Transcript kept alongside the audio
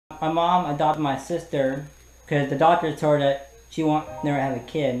my mom adopted my sister because the doctor told her that she won't never have a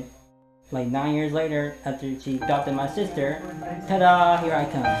kid. Like 9 years later, after she adopted my sister, ta-da, here I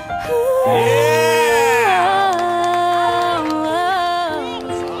come.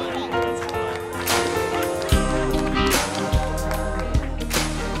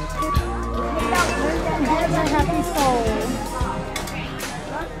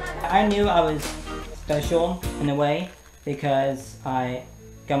 I knew I was special in a way because I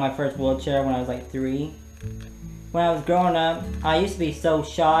got my first wheelchair when I was like 3. When I was growing up, I used to be so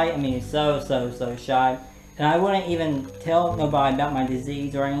shy, I mean so shy, and I wouldn't even tell nobody about my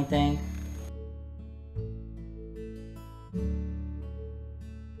disease or anything.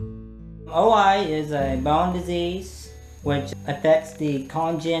 OI is a bone disease which affects the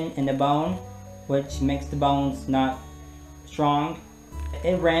collagen in the bone, which makes the bones not strong.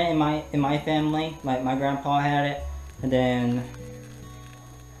 It ran in my family, like my grandpa had it, and then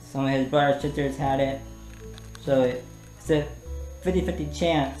some of his brothers and sisters had it. So it's a 50-50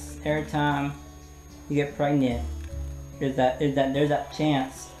 chance every time you get pregnant. There's that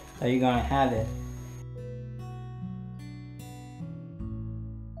chance that you're gonna have it.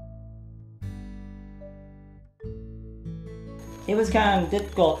 It was kind of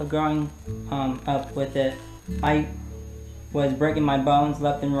difficult growing up with it. I was breaking my bones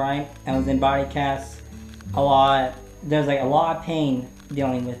left and right. I was in body casts a lot. There's like a lot of pain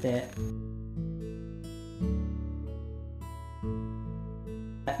dealing with it.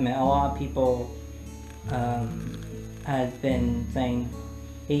 I mean, a lot of people have been saying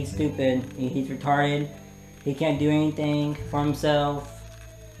he's stupid, he's retarded, he can't do anything for himself,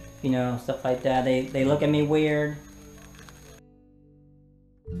 you know, stuff like that. They look at me weird.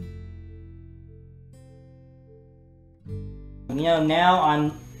 You know, now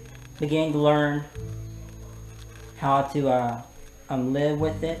I'm beginning to learn how to live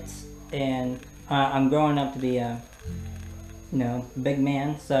with it, and I'm growing up to be a big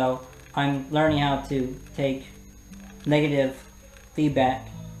man, so I'm learning how to take negative feedback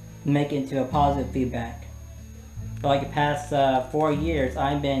and make it into a positive feedback. For like the past 4 years,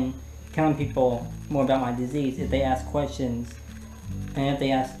 I've been telling people more about my disease if they ask questions, and if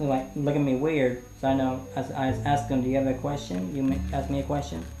they ask, like, look at me weird, so I know, I ask them, do you have a question? You ask me a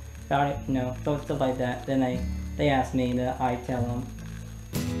question about it, you know, stuff like that. Then they ask me, that I tell them.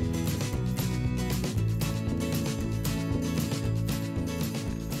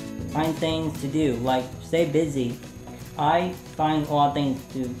 Find things to do, like stay busy. I find a lot of things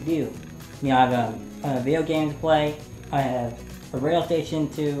to do. You know, I have video games to play. I have a radio station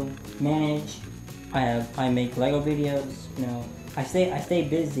to manage. I make Lego videos. You know, I stay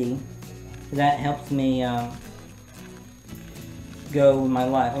busy. That helps me go with my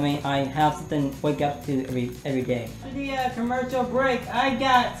life. I mean, I have something to wake up to every day. For the commercial break, I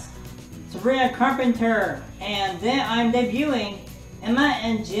got Sabrina Carpenter, and then I'm debuting Emma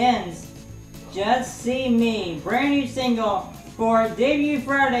and Jen's Just See Me, brand new single for debut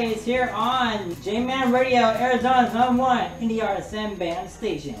Fridays here on J-Man Radio, Arizona's #1 indie artist and band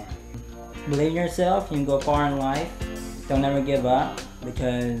station. Believe in yourself, you can go far in life. Don't ever give up,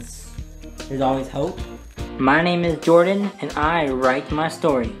 because there's always hope. My name is Jordan, and I write my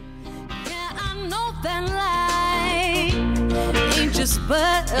story. Yeah, I know that life ain't just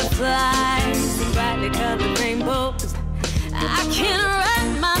butterflies, brightly colored rainbows. I can